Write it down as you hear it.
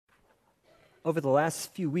Over the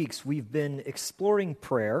last few weeks, we've been exploring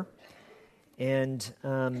prayer, and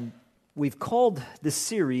we've called this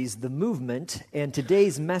series The Movement, and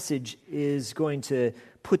today's message is going to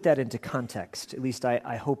put that into context. At least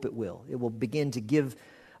I hope it will. It will begin to give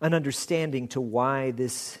an understanding to why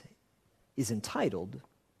this is entitled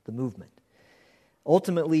The Movement.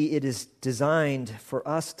 Ultimately, it is designed for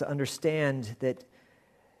us to understand that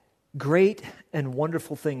great and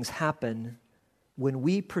wonderful things happen when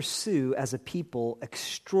we pursue as a people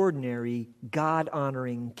extraordinary,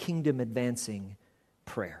 God-honoring, kingdom-advancing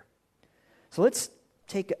prayer. So let's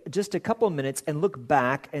take just a couple of minutes and look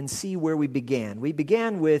back and see where we began. We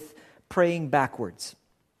began with praying backwards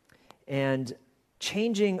and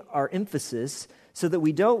changing our emphasis so that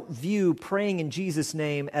we don't view praying in Jesus'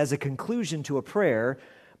 name as a conclusion to a prayer,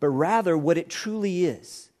 but rather what it truly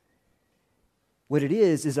is. What it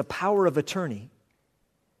is a power of attorney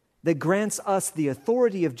that grants us the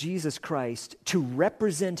authority of Jesus Christ to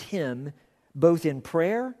represent Him both in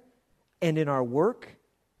prayer and in our work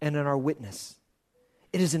and in our witness.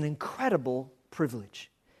 It is an incredible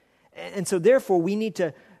privilege. And so therefore we need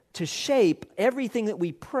to shape everything that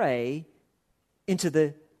we pray into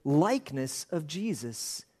the likeness of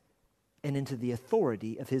Jesus and into the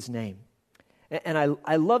authority of His name. And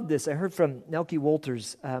I love this. I heard from Nelke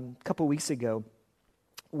Walters a couple weeks ago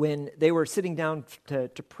when they were sitting down to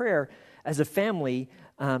prayer as a family.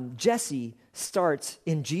 Jesse starts,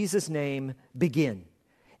 "In Jesus' name, begin."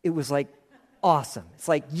 It was like awesome. It's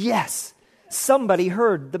like, yes, somebody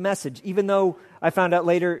heard the message, even though I found out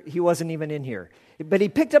later he wasn't even in here. But he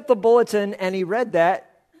picked up the bulletin and he read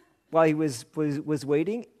that while he was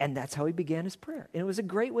waiting, and that's how he began his prayer. And it was a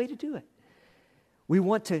great way to do it. We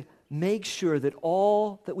want to make sure that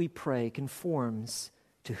all that we pray conforms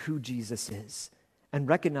to who Jesus is and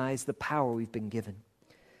recognize the power we've been given.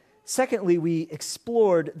 Secondly, we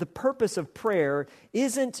explored the purpose of prayer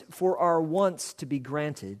isn't for our wants to be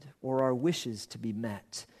granted or our wishes to be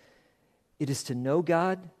met. It is to know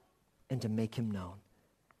God and to make Him known.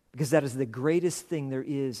 Because that is the greatest thing there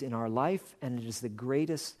is in our life, and it is the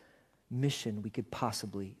greatest mission we could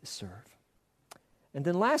possibly serve. And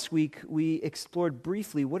then last week, we explored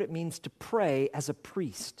briefly what it means to pray as a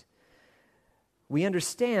priest. We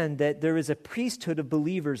understand that there is a priesthood of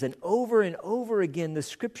believers, and over again, the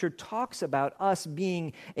Scripture talks about us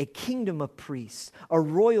being a kingdom of priests, a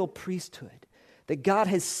royal priesthood, that God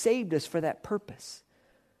has saved us for that purpose.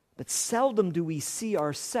 But seldom do we see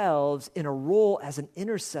ourselves in a role as an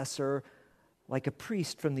intercessor like a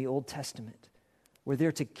priest from the Old Testament. We're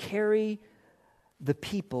there to carry the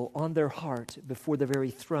people on their heart before the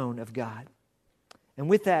very throne of God. And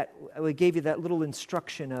with that, I gave you that little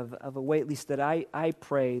instruction of a way, at least that I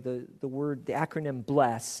pray, the acronym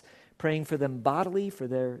BLESS, praying for them bodily, for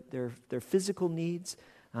their physical needs.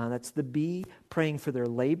 That's the B. Praying for their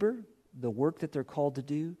labor, the work that they're called to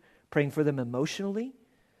do. Praying for them emotionally,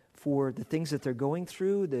 for the things that they're going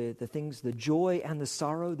through, the joy and the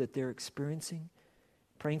sorrow that they're experiencing.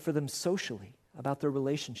 Praying for them socially, about their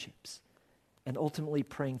relationships. And ultimately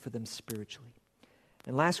praying for them spiritually.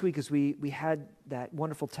 And last week, as we had that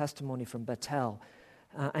wonderful testimony from Bethel,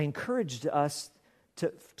 I encouraged us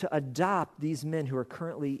to adopt these men who are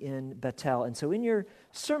currently in Bethel. And so in your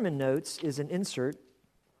sermon notes is an insert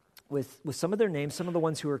with some of their names, some of the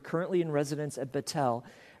ones who are currently in residence at Bethel.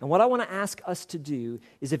 And what I want to ask us to do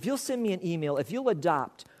is, if you'll send me an email, if you'll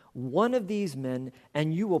adopt one of these men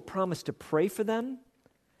and you will promise to pray for them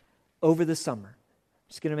over the summer. I'm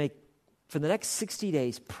just going to make, for the next 60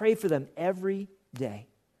 days, pray for them every day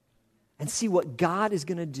and see what God is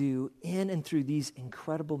going to do in and through these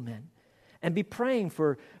incredible men. And be praying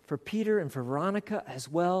for Peter and for Veronica as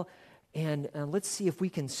well. And let's see if we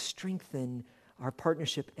can strengthen our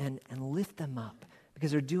partnership and lift them up,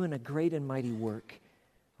 because they're doing a great and mighty work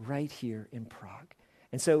right here in Prague.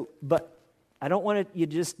 And so, but I don't want you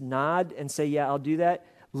to just nod and say, yeah, I'll do that.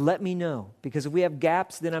 Let me know, because if we have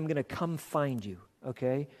gaps, then I'm going to come find you,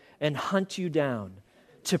 okay, and hunt you down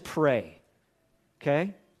to pray.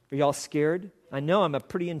 Okay? Are y'all scared? I know I'm a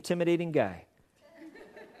pretty intimidating guy.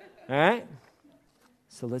 All right?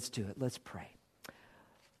 So let's do it. Let's pray.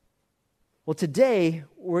 Well, today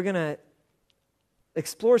we're going to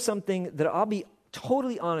explore something that, I'll be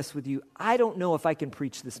totally honest with you, I don't know if I can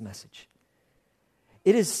preach this message.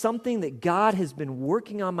 It is something that God has been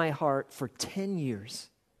working on my heart for 10 years.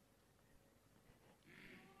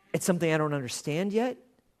 It's something I don't understand yet,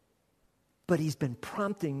 but He's been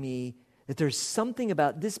prompting me that there's something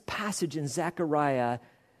about this passage in Zechariah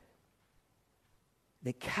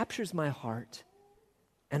that captures my heart,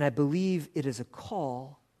 and I believe it is a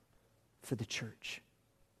call for the church.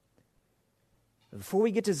 Before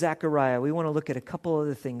we get to Zechariah, we want to look at a couple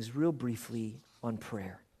other things real briefly on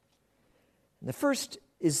prayer. And the first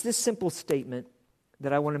is this simple statement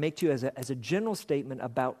that I want to make to you as a general statement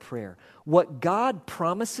about prayer. What God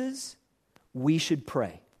promises, we should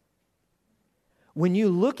pray. When you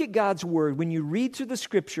look at God's word, when you read through the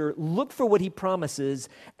scripture, look for what he promises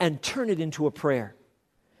and turn it into a prayer.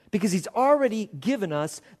 Because he's already given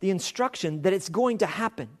us the instruction that it's going to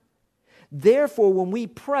happen. Therefore, when we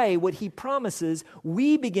pray what he promises,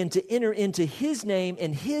 we begin to enter into his name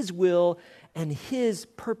and his will and his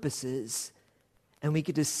purposes, and we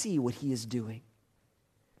get to see what he is doing.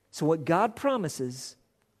 So what God promises,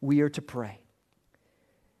 we are to pray.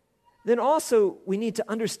 Then also, we need to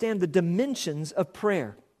understand the dimensions of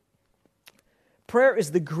prayer. Prayer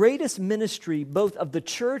is the greatest ministry both of the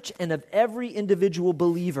church and of every individual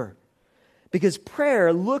believer, because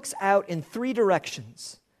prayer looks out in three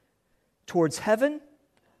directions: towards heaven,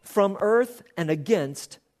 from earth, and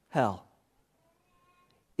against hell.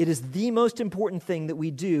 It is the most important thing that we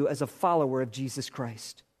do as a follower of Jesus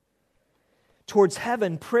Christ. Towards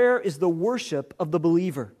heaven, prayer is the worship of the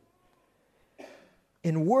believer.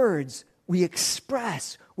 In words, we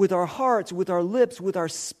express with our hearts, with our lips, with our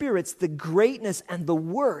spirits, the greatness and the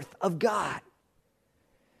worth of God.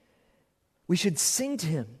 We should sing to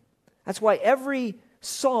him. That's why every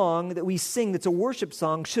song that we sing that's a worship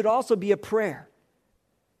song should also be a prayer.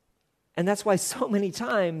 And that's why so many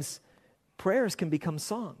times prayers can become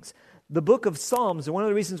songs. The book of Psalms, and one of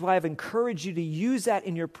the reasons why I've encouraged you to use that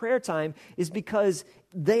in your prayer time is because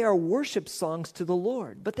they are worship songs to the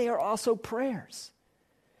Lord, but they are also prayers.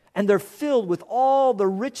 And they're filled with all the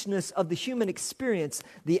richness of the human experience,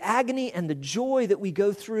 the agony and the joy that we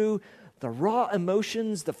go through, the raw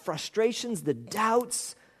emotions, the frustrations, the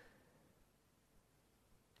doubts,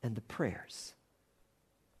 and the prayers.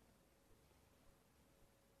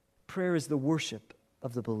 Prayer is the worship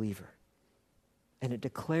of the believer, and it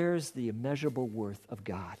declares the immeasurable worth of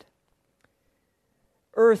God.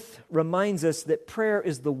 Earth reminds us that prayer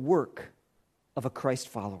is the work of a Christ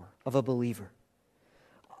follower, of a believer.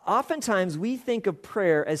 Oftentimes, we think of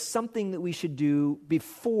prayer as something that we should do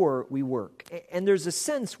before we work. And there's a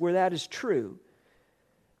sense where that is true.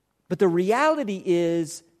 But the reality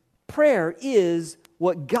is, prayer is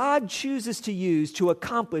what God chooses to use to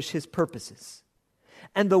accomplish his purposes.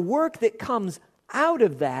 And the work that comes out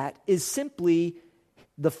of that is simply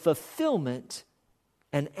the fulfillment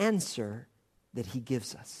and answer that he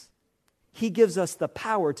gives us. He gives us the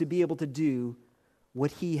power to be able to do what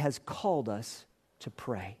he has called us to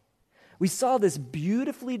pray. We saw this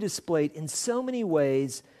beautifully displayed in so many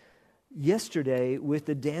ways yesterday with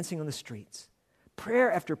the dancing on the streets.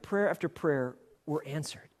 Prayer after prayer after prayer were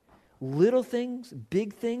answered. Little things,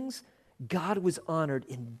 big things, God was honored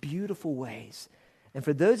in beautiful ways. And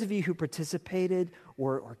for those of you who participated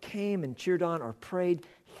or came and cheered on or prayed,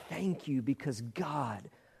 thank you, because God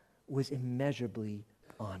was immeasurably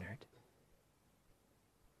honored.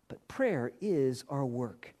 But prayer is our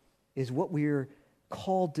work, is what we're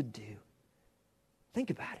called to do. Think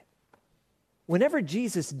about it. Whenever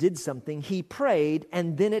Jesus did something, he prayed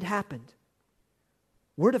and then it happened.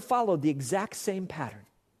 We're to follow the exact same pattern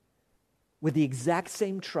with the exact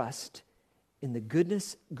same trust in the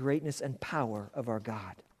goodness, greatness, and power of our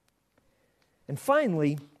God. And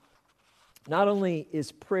finally, not only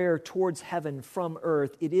is prayer towards heaven from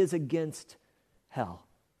earth, it is against hell.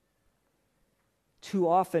 Too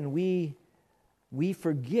often we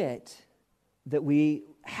forget that we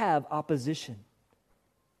have opposition,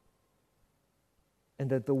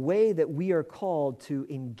 and that the way that we are called to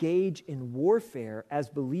engage in warfare as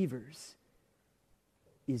believers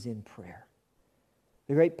is in prayer.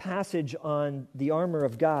 The great passage on the armor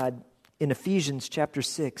of God in Ephesians chapter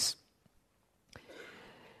 6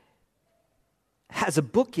 has a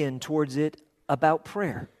bookend towards it about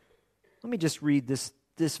prayer. Let me just read this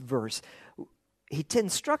verse. He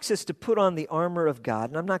instructs us to put on the armor of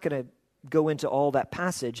God, and I'm not going to go into all that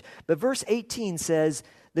passage, but verse 18 says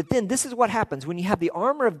that then this is what happens. When you have the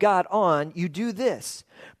armor of God on, you do this: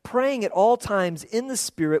 praying at all times in the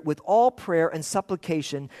Spirit with all prayer and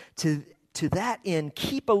supplication, to that end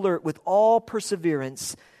keep alert with all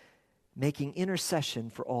perseverance, making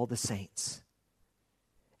intercession for all the saints.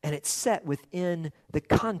 And it's set within the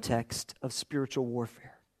context of spiritual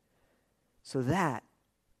warfare. So that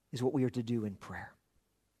is what we are to do in prayer.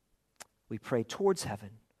 We pray towards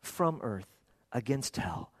heaven, from earth, against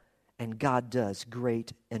hell, and God does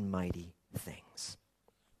great and mighty things.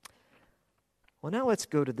 Well, now let's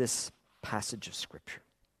go to this passage of Scripture.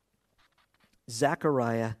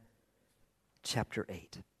 Zechariah chapter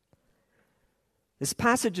 8. This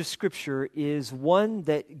passage of Scripture is one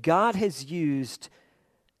that God has used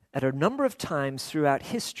at a number of times throughout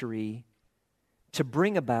history to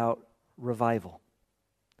bring about revival.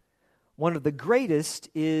 One of the greatest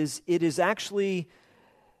is it is actually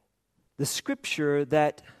the Scripture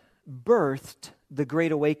that birthed the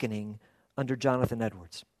Great Awakening under Jonathan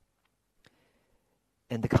Edwards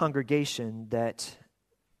and the congregation that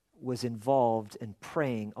was involved in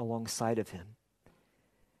praying alongside of him.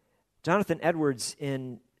 Jonathan Edwards,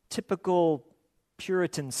 in typical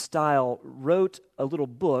Puritan style, wrote a little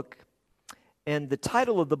book, and the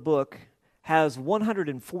title of the book has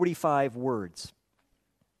 145 words.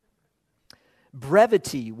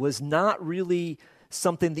 Brevity was not really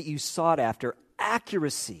something that you sought after.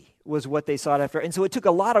 Accuracy was what they sought after. And so it took a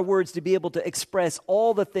lot of words to be able to express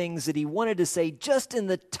all the things that he wanted to say just in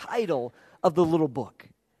the title of the little book.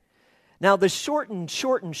 Now, the shortened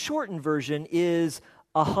version is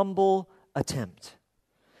A Humble Attempt.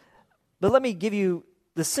 But let me give you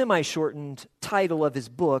the semi-shortened title of his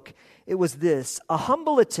book. It was this: A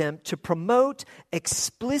Humble Attempt to Promote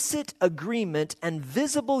Explicit Agreement and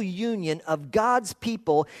Visible Union of God's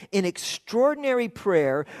People in Extraordinary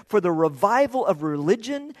Prayer for the Revival of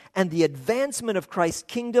Religion and the Advancement of Christ's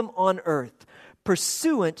Kingdom on Earth,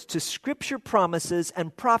 pursuant to Scripture promises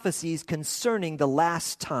and prophecies concerning the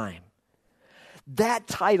last time. That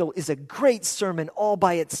title is a great sermon all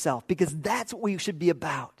by itself, because that's what we should be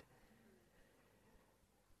about.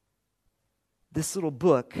 This little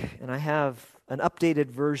book, and I have an updated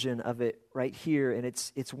version of it right here, and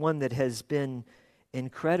it's one that has been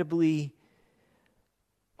incredibly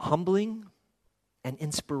humbling and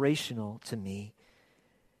inspirational to me.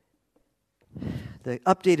 The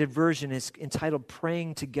updated version is entitled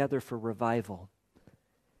Praying Together for Revival.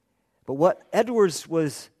 But what Edwards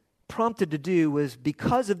was prompted to do was,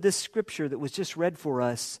 because of this scripture that was just read for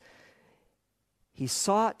us, he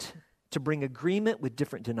sought to bring agreement with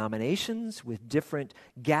different denominations, with different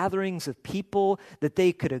gatherings of people, that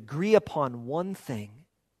they could agree upon one thing,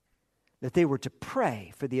 that they were to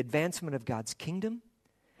pray for the advancement of God's kingdom,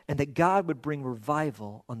 and that God would bring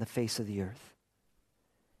revival on the face of the earth.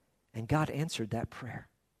 And God answered that prayer.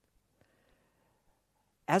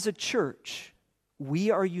 As a church, we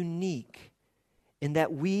are unique in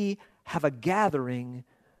that we have a gathering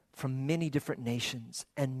from many different nations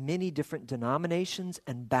and many different denominations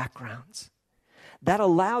and backgrounds. That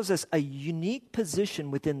allows us a unique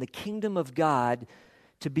position within the kingdom of God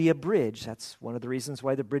to be a bridge. That's one of the reasons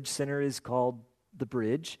why the Bridge Center is called the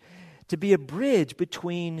Bridge. To be a bridge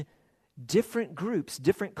between different groups,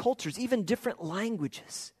 different cultures, even different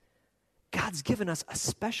languages. God's given us a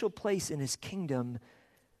special place in His kingdom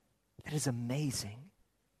that is amazing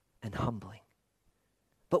and humbling.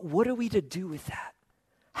 But what are we to do with that?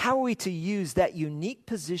 How are we to use that unique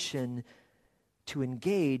position to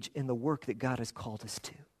engage in the work that God has called us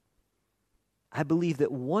to? I believe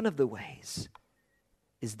that one of the ways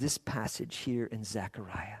is this passage here in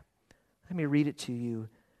Zechariah. Let me read it to you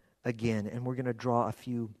again, and we're going to draw a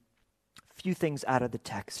few things out of the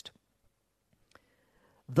text.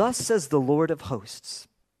 Thus says the Lord of hosts.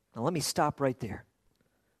 Now let me stop right there.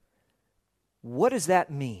 What does that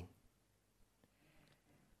mean?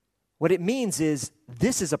 What it means is,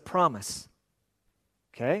 this is a promise.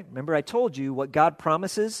 Okay? Remember I told you what God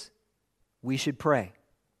promises? We should pray.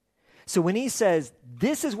 So when He says,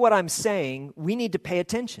 this is what I'm saying, we need to pay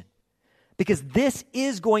attention. Because this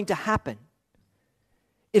is going to happen.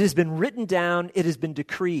 It has been written down. It has been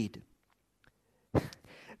decreed.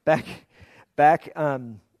 Back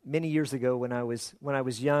many years ago when I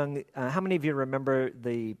was young, how many of you remember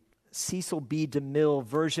the Cecil B. DeMille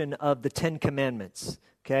version of the Ten Commandments?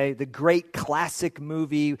 Okay, the great classic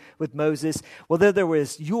movie with Moses. Well, there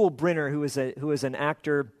was Yul Brynner, who was an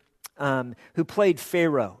actor who played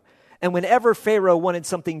Pharaoh. And whenever Pharaoh wanted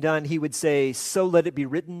something done, he would say, "So let it be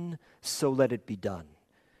written, so let it be done."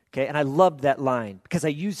 Okay, and I loved that line because I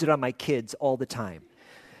used it on my kids all the time.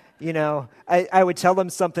 You know, I would tell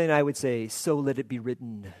them something, I would say, "So let it be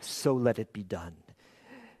written, so let it be done."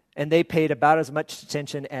 And they paid about as much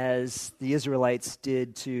attention as the Israelites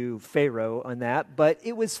did to Pharaoh on that, but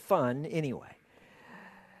it was fun anyway.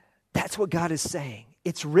 That's what God is saying.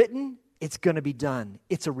 It's written, it's going to be done.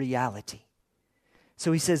 It's a reality.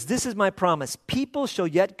 So He says, this is my promise. People shall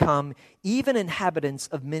yet come, even inhabitants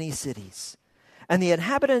of many cities. And the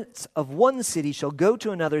inhabitants of one city shall go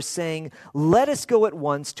to another, saying, let us go at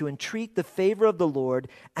once to entreat the favor of the Lord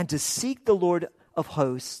and to seek the Lord of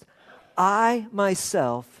hosts. I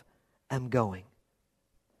myself am going.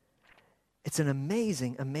 It's an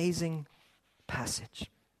amazing, amazing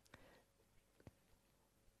passage.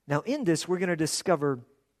 Now in this, we're going to discover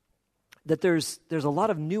that there's a lot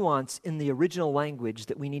of nuance in the original language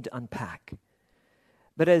that we need to unpack.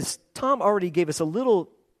 But as Tom already gave us a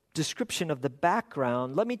little description of the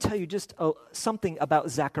background, let me tell you just something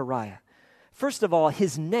about Zechariah. First of all,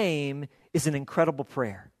 his name is an incredible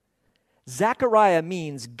prayer. Zechariah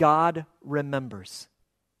means God remembers.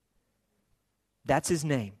 That's his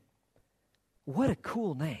name. What a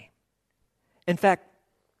cool name. In fact,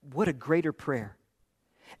 what a greater prayer.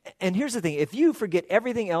 And here's the thing, if you forget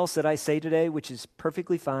everything else that I say today, which is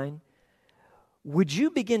perfectly fine, would you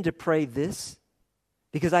begin to pray this?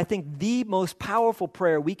 Because I think the most powerful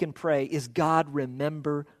prayer we can pray is, God,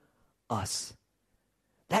 remember us.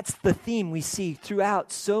 That's the theme we see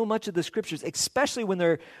throughout so much of the Scriptures, especially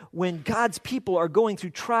when God's people are going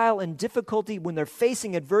through trial and difficulty, when they're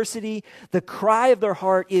facing adversity. The cry of their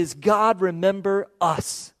heart is, God, remember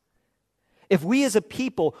us. If we as a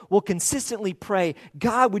people will consistently pray,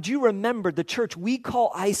 God, would you remember the church we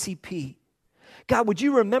call ICP? God, would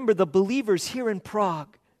you remember the believers here in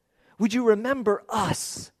Prague? Would you remember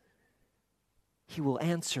us? He will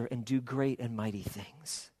answer and do great and mighty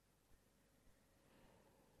things.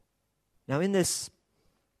 Now, in this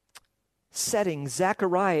setting,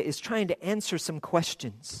 Zechariah is trying to answer some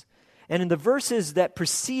questions. And in the verses that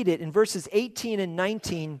precede it, in verses 18 and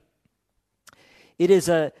 19, it is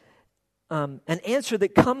an answer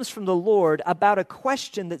that comes from the Lord about a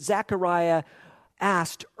question that Zechariah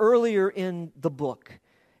asked earlier in the book,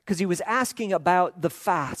 because he was asking about the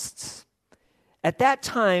fasts. At that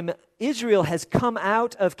time, Israel has come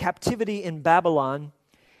out of captivity in Babylon,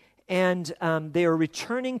 and they are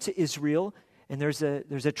returning to Israel, and there's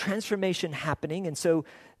a transformation happening, and so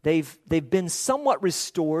they've been somewhat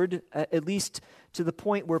restored, at least to the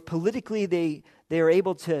point where politically they are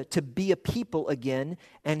able to be a people again,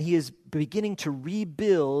 and he is beginning to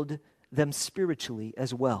rebuild them spiritually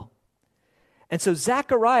as well. And so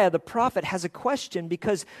Zechariah the prophet has a question,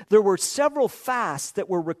 because there were several fasts that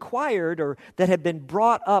were required or that had been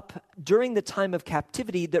brought up during the time of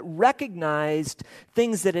captivity that recognized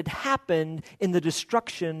things that had happened in the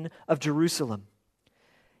destruction of Jerusalem.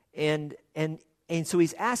 And so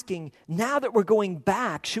he's asking, now that we're going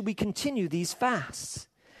back, should we continue these fasts?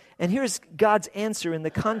 And here's God's answer in the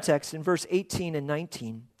context in verse 18 and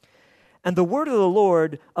 19. And the word of the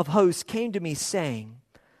Lord of hosts came to me, saying,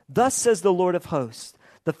 Thus says the Lord of hosts,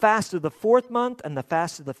 the fast of the 4th month, and the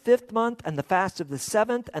fast of the 5th month, and the fast of the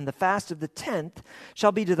 7th, and the fast of the 10th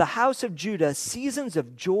shall be to the house of Judah seasons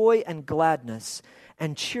of joy and gladness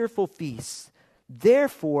and cheerful feasts.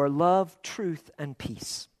 Therefore love truth and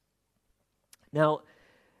peace. Now,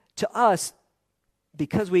 to us,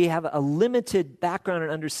 because we have a limited background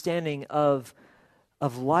and understanding of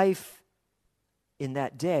life in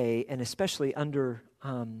that day, and especially under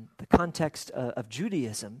the context of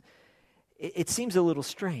Judaism, it seems a little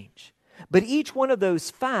strange. But each one of those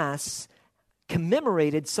fasts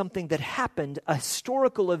commemorated something that happened, a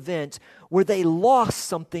historical event where they lost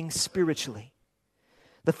something spiritually.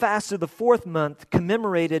 The fast of the 4th month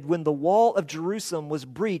commemorated when the wall of Jerusalem was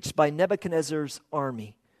breached by Nebuchadnezzar's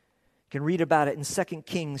army. You can read about it in 2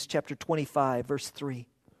 Kings chapter 25, verse 3.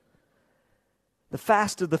 The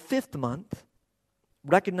fast of the 5th month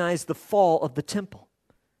recognized the fall of the temple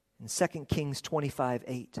in 2 Kings 25,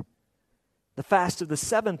 8. The fast of the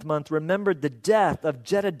 7th month remembered the death of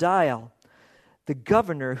Jedediah, the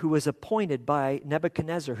governor who was appointed by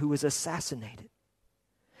Nebuchadnezzar, who was assassinated.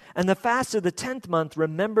 And the fast of the 10th month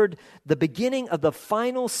remembered the beginning of the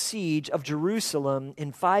final siege of Jerusalem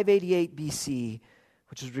in 588 BC,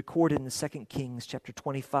 which is recorded in 2 Kings chapter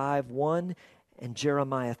 25, 1, and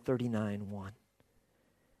Jeremiah 39, 1.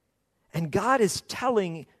 And God is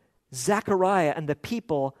telling Zechariah and the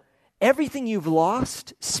people, everything you've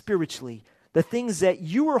lost spiritually, the things that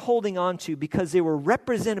you were holding on to because they were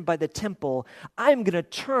represented by the temple, I'm going to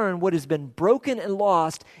turn what has been broken and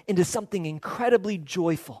lost into something incredibly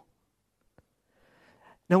joyful.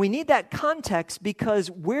 Now we need that context,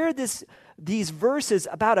 because where these verses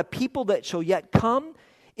about a people that shall yet come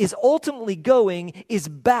is ultimately going is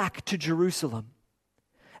back to Jerusalem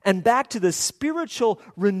and back to the spiritual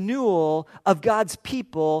renewal of God's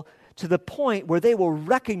people, to the point where they will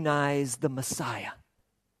recognize the Messiah.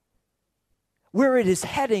 Where it is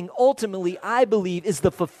heading, ultimately, I believe, is the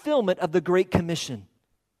fulfillment of the Great Commission.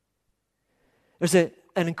 There's an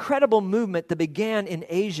incredible movement that began in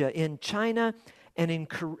Asia, in China and in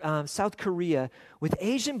South Korea, with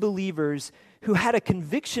Asian believers who had a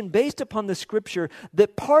conviction based upon the Scripture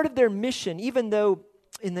that part of their mission, even though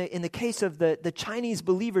in the case of the Chinese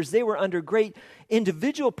believers, they were under great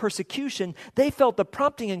individual persecution. They felt the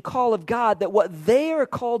prompting and call of God that what they are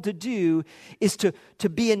called to do is to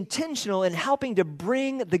be intentional in helping to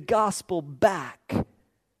bring the gospel back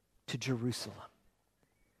to Jerusalem,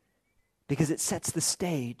 because it sets the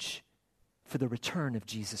stage for the return of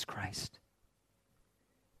Jesus Christ.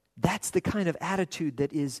 That's the kind of attitude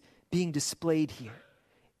that is being displayed here.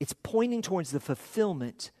 It's pointing towards the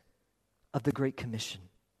fulfillment of the Great Commission.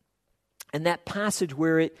 And that passage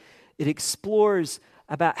where it explores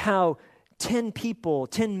about how 10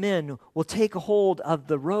 men will take a hold of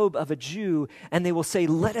the robe of a Jew and they will say,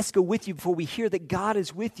 "Let us go with you before we hear that God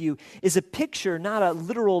is with you," is a picture, not a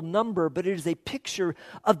literal number, but it is a picture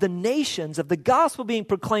of the nations, of the gospel being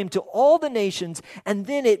proclaimed to all the nations, and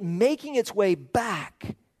then it making its way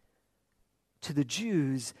back to the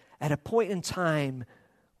Jews at a point in time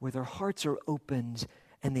where their hearts are opened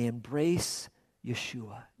and they embrace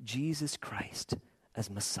Yeshua, Jesus Christ, as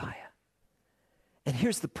Messiah. And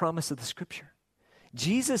here's the promise of the Scripture.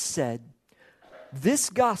 Jesus said,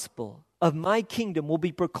 "This gospel of my kingdom will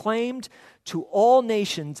be proclaimed to all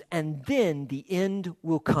nations, and then the end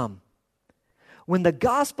will come." When the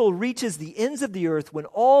gospel reaches the ends of the earth, when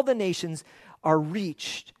all the nations are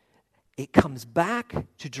reached, it comes back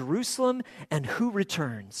to Jerusalem, and who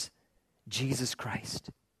returns? Jesus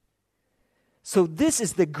Christ. So this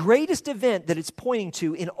is the greatest event that it's pointing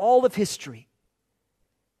to in all of history.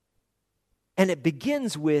 And it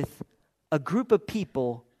begins with a group of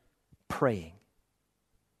people praying.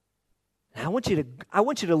 Now, I want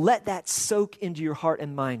you to let that soak into your heart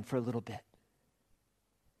and mind for a little bit.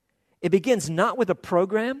 It begins not with a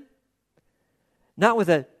program, not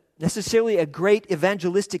with necessarily a great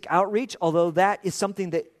evangelistic outreach, although that is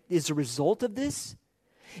something that is a result of this.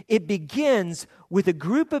 It begins with a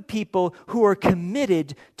group of people who are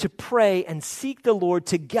committed to pray and seek the Lord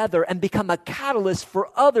together and become a catalyst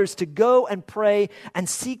for others to go and pray and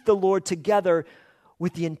seek the Lord together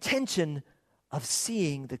with the intention of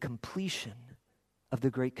seeing the completion of the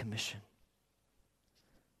Great Commission.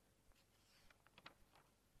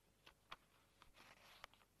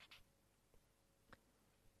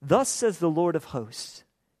 Thus says the Lord of hosts,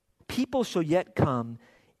 people shall yet come,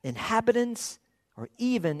 inhabitants or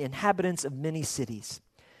even inhabitants of many cities.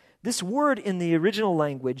 This word in the original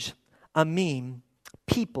language, amim,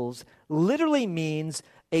 peoples, literally means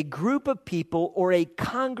a group of people or a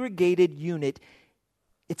congregated unit.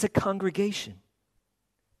 It's a congregation.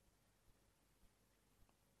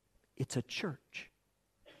 It's a church.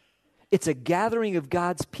 It's a gathering of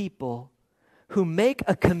God's people who make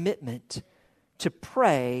a commitment to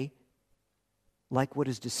pray like what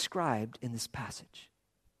is described in this passage.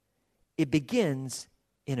 It begins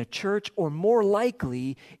in a church, or more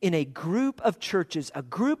likely in a group of churches, a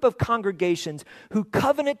group of congregations who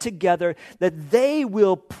covenant together that they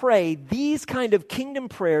will pray these kind of kingdom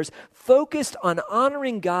prayers focused on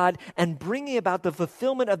honoring God and bringing about the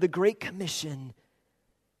fulfillment of the Great Commission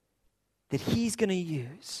that He's going to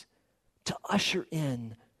use to usher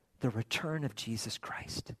in the return of Jesus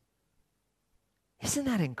Christ. Isn't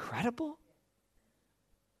that incredible?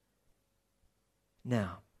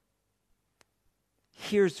 Now,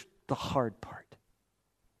 here's the hard part.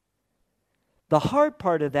 The hard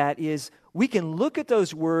part of that is we can look at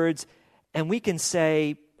those words and we can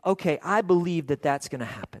say, okay, I believe that that's going to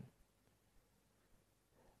happen.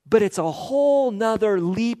 But it's a whole nother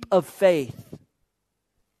leap of faith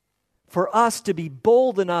for us to be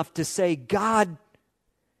bold enough to say, God,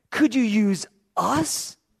 could you use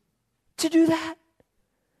us to do that?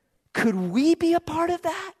 Could we be a part of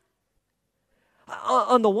that?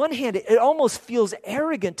 On the one hand, it almost feels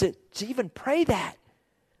arrogant to even pray that,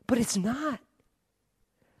 but it's not.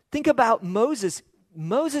 Think about Moses.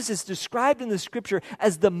 Moses is described in the Scripture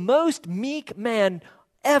as the most meek man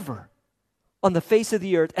ever on the face of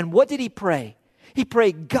the earth. And what did he pray? He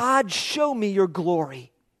prayed, God, show me your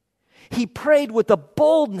glory. He prayed with a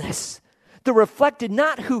boldness that reflected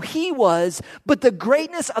not who he was, but the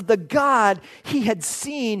greatness of the God he had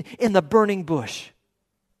seen in the burning bush.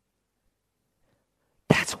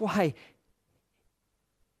 That's why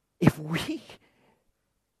if we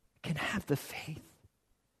can have the faith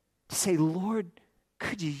to say, Lord,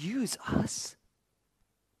 could you use us?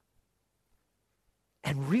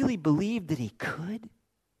 And really believe that He could,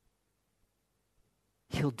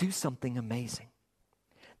 He'll do something amazing.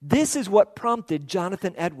 This is what prompted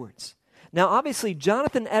Jonathan Edwards. Now, obviously,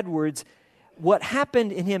 Jonathan Edwards, what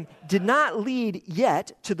happened in him did not lead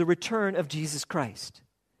yet to the return of Jesus Christ.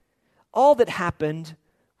 All that happened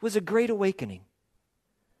was a great awakening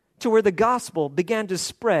to where the gospel began to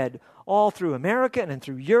spread all through America and then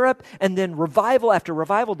through Europe. And then revival after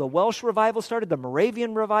revival, the Welsh revival started, the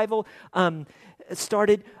Moravian revival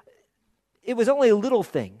started. It was only a little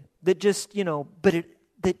thing that just, but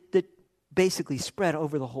that basically spread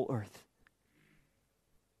over the whole earth.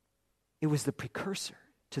 It was the precursor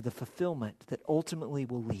to the fulfillment that ultimately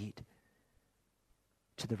will lead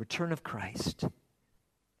to the return of Christ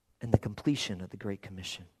and the completion of the Great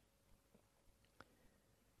Commission.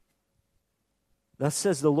 Thus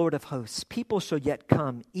says the Lord of hosts, people shall yet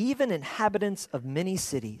come, even inhabitants of many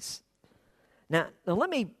cities. Now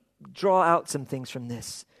let me draw out some things from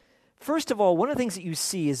this. First of all, one of the things that you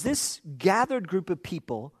see is this gathered group of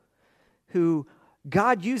people who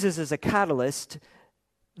God uses as a catalyst,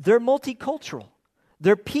 they're multicultural.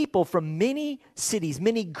 They're people from many cities,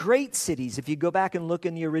 many great cities, if you go back and look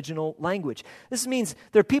in the original language. This means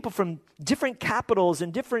they're people from different capitals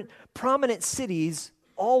and different prominent cities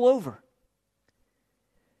all over.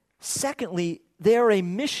 Secondly, they are a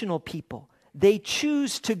missional people. They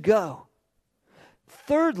choose to go.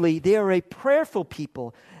 Thirdly, they are a prayerful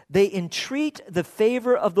people. They entreat the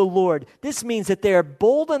favor of the Lord. This means that they are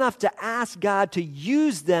bold enough to ask God to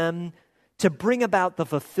use them to bring about the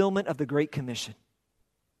fulfillment of the Great Commission.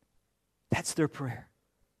 That's their prayer.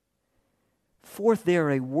 Fourth, they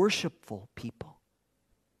are a worshipful people.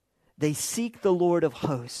 They seek the Lord of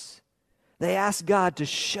hosts. They ask God to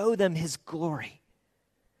show them His glory.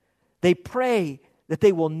 They pray that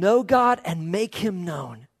they will know God and make Him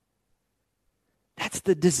known. That's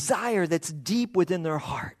the desire that's deep within their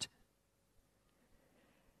heart.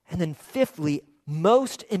 And then fifthly,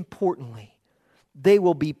 most importantly, they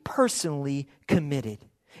will be personally committed.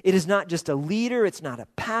 It is not just a leader, it's not a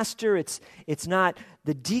pastor, it's not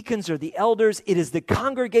the deacons or the elders. It is the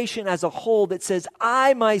congregation as a whole that says,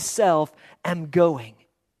 I myself am going.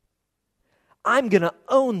 I'm going to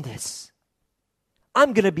own this.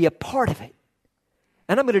 I'm going to be a part of it.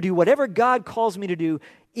 And I'm going to do whatever God calls me to do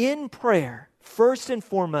in prayer, first and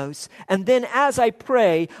foremost. And then as I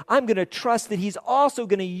pray, I'm going to trust that He's also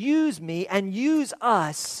going to use me and use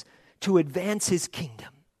us to advance His kingdom.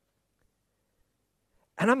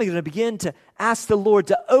 And I'm going to begin to ask the Lord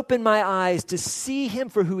to open my eyes to see Him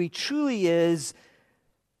for who He truly is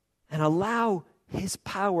and allow His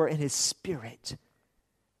power and His Spirit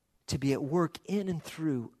to be at work in and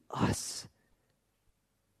through us.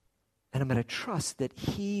 And I'm going to trust that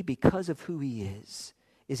He, because of who He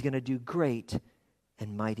is going to do great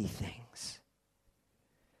and mighty things.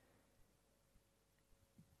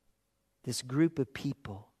 This group of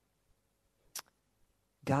people,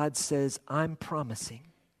 God says, I'm promising,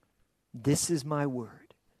 this is my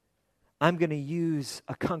word. I'm going to use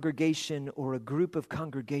a congregation or a group of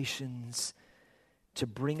congregations to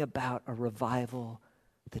bring about a revival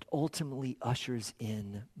that ultimately ushers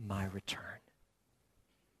in my return.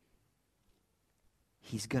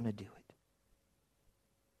 He's going to do it.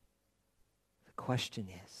 The question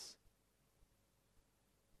is,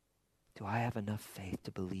 do I have enough faith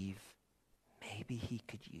to believe maybe He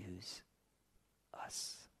could use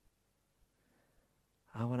us?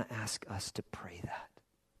 I want to ask us to pray that.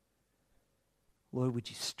 Lord, would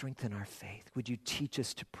You strengthen our faith? Would You teach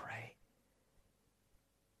us to pray?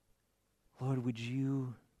 Lord, would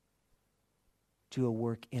You do a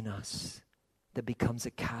work in us that becomes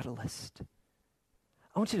a catalyst?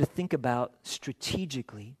 I want you to think about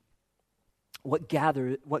strategically what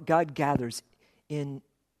God gathers in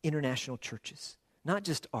international churches, not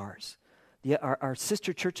just ours. Our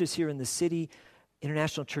sister churches here in the city,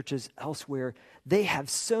 international churches elsewhere, they have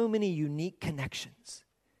so many unique connections.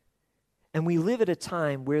 And we live at a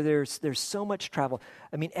time where there's so much travel.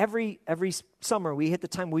 I mean, every summer we hit the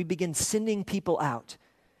time we begin sending people out.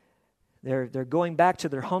 They're going back to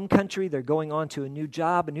their home country. They're going on to a new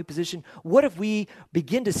job, a new position. What if we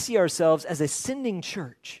begin to see ourselves as a sending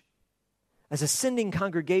church, as a sending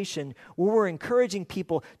congregation where we're encouraging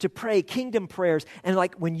people to pray kingdom prayers? And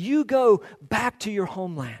like when you go back to your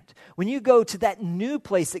homeland, when you go to that new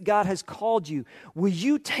place that God has called you, will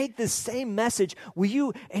you take this same message? Will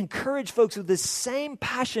you encourage folks with this same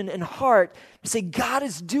passion and heart to say, God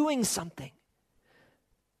is doing something?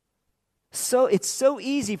 So it's so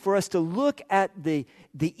easy for us to look at the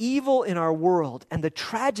evil in our world and the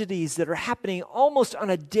tragedies that are happening almost on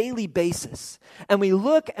a daily basis. And we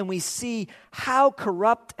look and we see how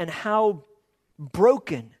corrupt and how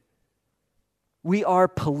broken we are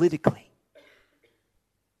politically.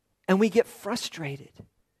 And we get frustrated.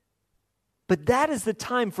 But that is the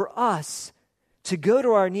time for us to go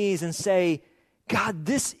to our knees and say, God,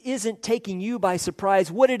 this isn't taking You by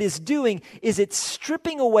surprise. What it is doing is it's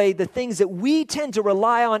stripping away the things that we tend to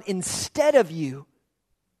rely on instead of You.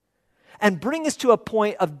 and bring us to a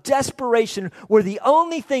point of desperation where the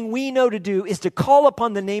only thing we know to do is to call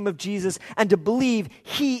upon the name of Jesus and to believe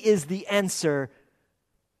He is the answer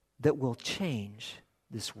that will change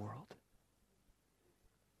this world.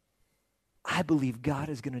 I believe God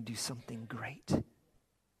is going to do something great.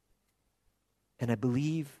 And I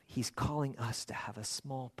believe He's calling us to have a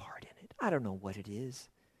small part in it. I don't know what it is.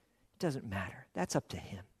 It doesn't matter. That's up to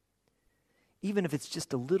Him. Even if it's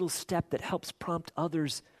just a little step that helps prompt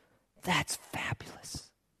others, that's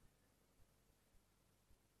fabulous.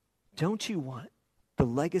 Don't you want the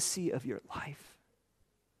legacy of your life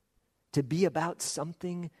to be about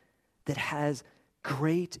something that has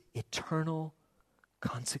great eternal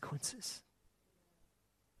consequences?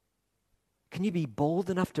 Can you be bold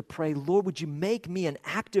enough to pray, Lord, would you make me an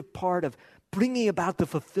active part of bringing about the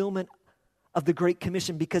fulfillment of the Great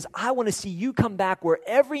Commission, because I want to see you come back where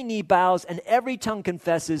every knee bows and every tongue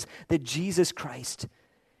confesses that Jesus Christ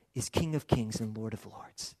is King of Kings and Lord of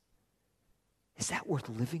Lords. Is that worth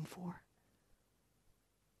living for?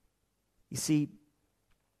 You see,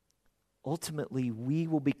 ultimately, we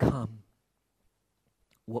will become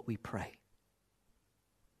what we pray.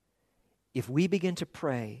 If we begin to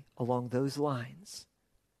pray along those lines,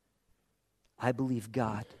 I believe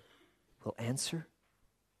God will answer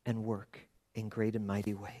and work in great and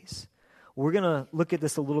mighty ways. We're going to look at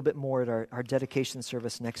this a little bit more at our dedication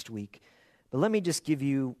service next week. But let me just give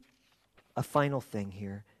you a final thing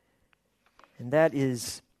here. And that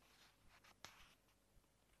is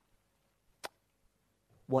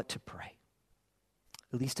what to pray.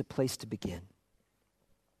 At least a place to begin.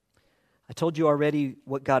 I told you already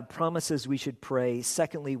what God promises we should pray.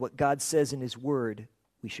 Secondly, what God says in His Word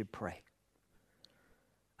we should pray.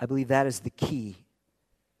 I believe that is the key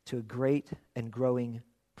to a great and growing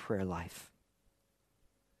prayer life.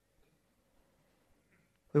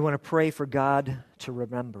 We want to pray for God to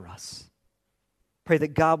remember us. Pray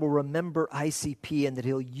that God will remember ICP and that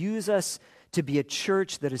He'll use us to be a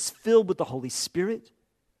church that is filled with the Holy Spirit,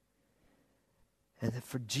 and that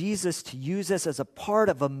for Jesus to use us as a part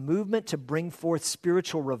of a movement to bring forth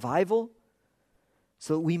spiritual revival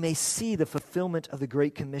so that we may see the fulfillment of the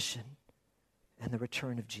Great Commission and the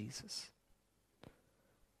return of Jesus.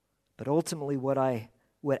 But ultimately, what I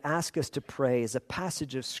would ask us to pray is a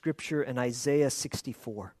passage of Scripture in Isaiah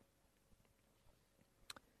 64.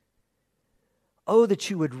 Oh, that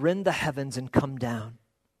you would rend the heavens and come down,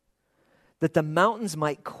 that the mountains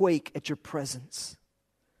might quake at your presence.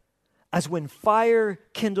 As when fire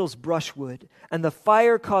kindles brushwood, and the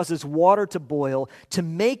fire causes water to boil, to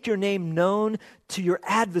make your name known to your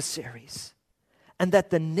adversaries, and that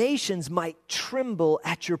the nations might tremble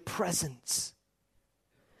at your presence.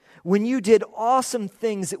 When you did awesome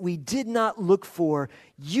things that we did not look for,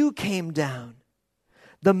 you came down.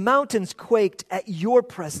 The mountains quaked at your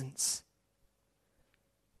presence.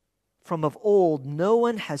 From of old, no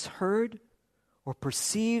one has heard or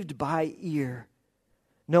perceived by ear.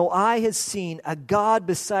 No eye has seen a God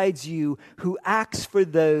besides you who acts for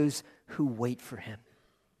those who wait for Him.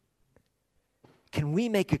 Can we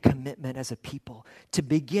make a commitment as a people to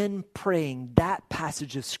begin praying that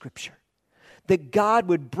passage of Scripture? That God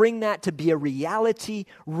would bring that to be a reality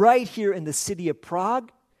right here in the city of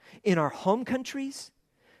Prague, in our home countries,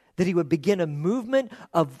 that He would begin a movement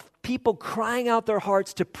of people crying out their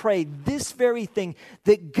hearts to pray this very thing,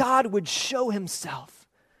 that God would show Himself.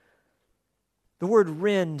 The word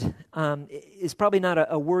rend is probably not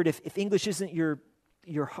a word, if English isn't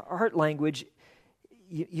your heart language,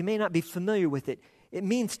 you may not be familiar with it. It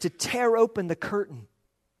means to tear open the curtain,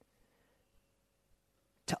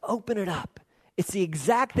 to open it up. It's the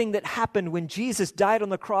exact thing that happened when Jesus died on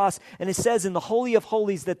the cross, and it says in the Holy of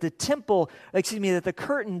Holies that that the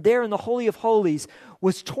curtain there in the Holy of Holies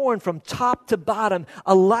was torn from top to bottom,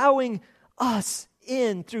 allowing us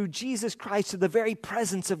in through Jesus Christ to the very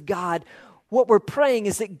presence of God. What we're praying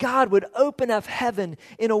is that God would open up heaven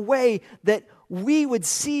in a way that we would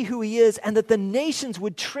see who He is and that the nations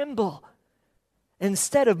would tremble.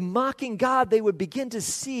 Instead of mocking God, they would begin to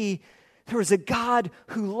see there is a God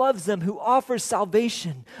who loves them, who offers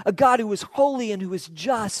salvation, a God who is holy and who is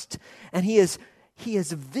just, and He has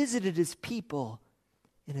visited His people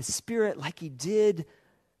in a spirit like He did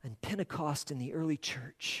on Pentecost in the early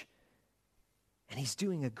church. And He's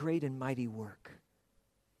doing a great and mighty work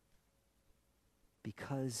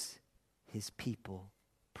because His people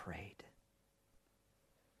prayed.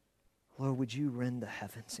 Lord, would you rend the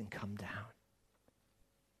heavens and come down?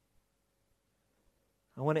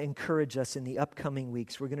 I want to encourage us in the upcoming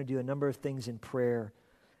weeks. We're going to do a number of things in prayer,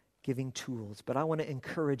 giving tools, but I want to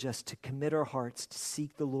encourage us to commit our hearts to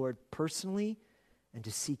seek the Lord personally and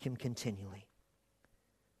to seek Him continually.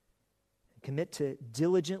 Commit to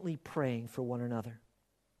diligently praying for one another.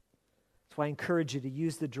 That's why I encourage you to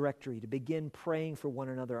use the directory, to begin praying for one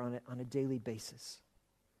another on a daily basis.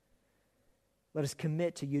 Let us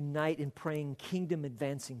commit to unite in praying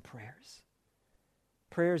kingdom-advancing prayers.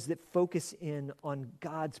 Prayers that focus in on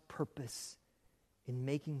God's purpose in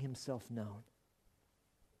making himself known.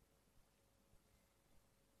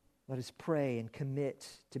 Let us pray and commit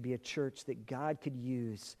to be a church that God could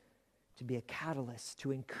use to be a catalyst,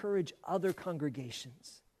 to encourage other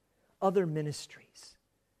congregations, other ministries,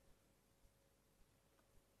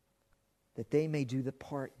 that they may do the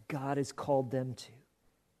part God has called them to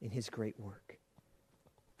in his great work.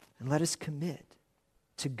 And let us commit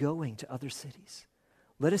to going to other cities.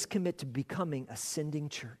 Let us commit to becoming a sending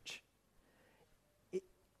church.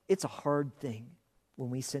 It's a hard thing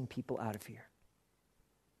when we send people out of here.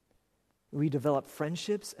 We develop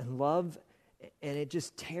friendships and love, and it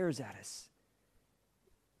just tears at us.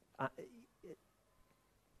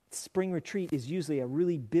 Spring retreat is usually a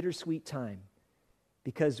really bittersweet time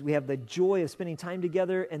because we have the joy of spending time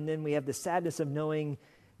together, and then we have the sadness of knowing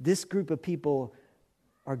this group of people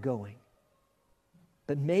are going.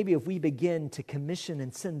 But maybe if we begin to commission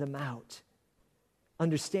and send them out,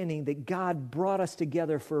 understanding that God brought us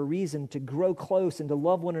together for a reason to grow close and to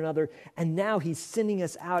love one another, and now he's sending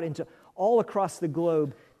us out into all across the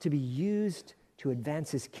globe to be used to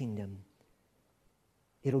advance his kingdom,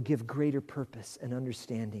 it'll give greater purpose and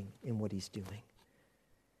understanding in what he's doing.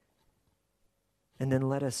 And then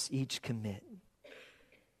let us each commit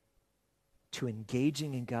to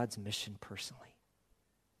engaging in God's mission personally.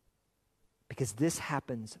 Because this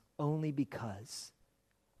happens only because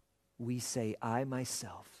we say, I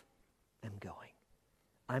myself am going.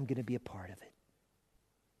 I'm going to be a part of it.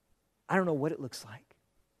 I don't know what it looks like.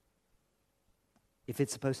 If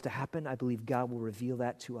it's supposed to happen, I believe God will reveal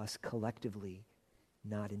that to us collectively,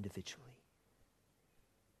 not individually.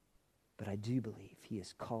 But I do believe he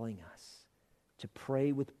is calling us to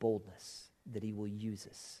pray with boldness that he will use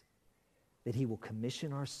us, that he will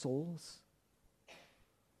commission our souls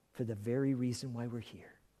for the very reason why we're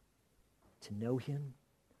here, to know him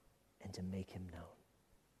and to make him known.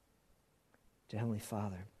 To Heavenly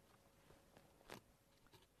Father,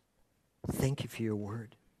 thank you for your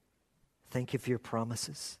word. Thank you for your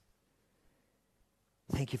promises.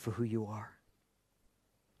 Thank you for who you are.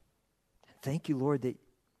 Thank you, Lord, that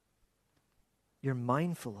you're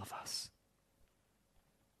mindful of us.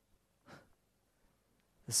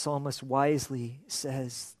 The psalmist wisely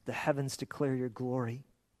says, the heavens declare your glory,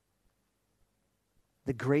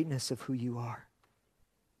 the greatness of who you are.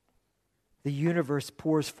 The universe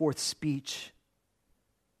pours forth speech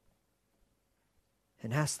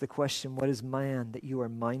and asks the question, what is man that you are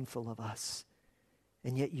mindful of us?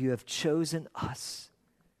 And yet you have chosen us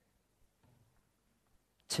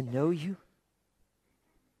to know you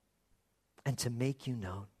and to make you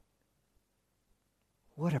known.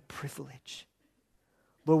 What a privilege.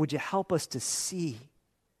 Lord, would you help us to see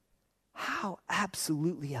how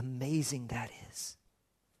absolutely amazing that is?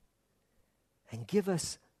 And give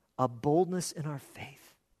us a boldness in our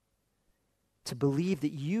faith to believe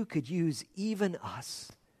that you could use even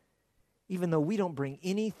us, even though we don't bring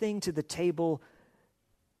anything to the table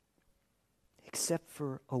except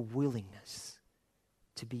for a willingness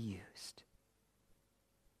to be used.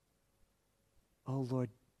 Oh Lord,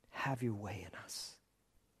 have your way in us.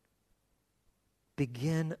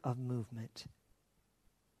 Begin a movement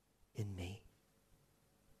in me.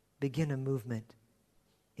 Begin a movement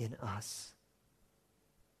in us.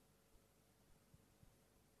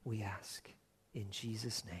 We ask in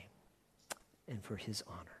Jesus' name and for his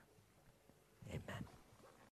honor. Amen.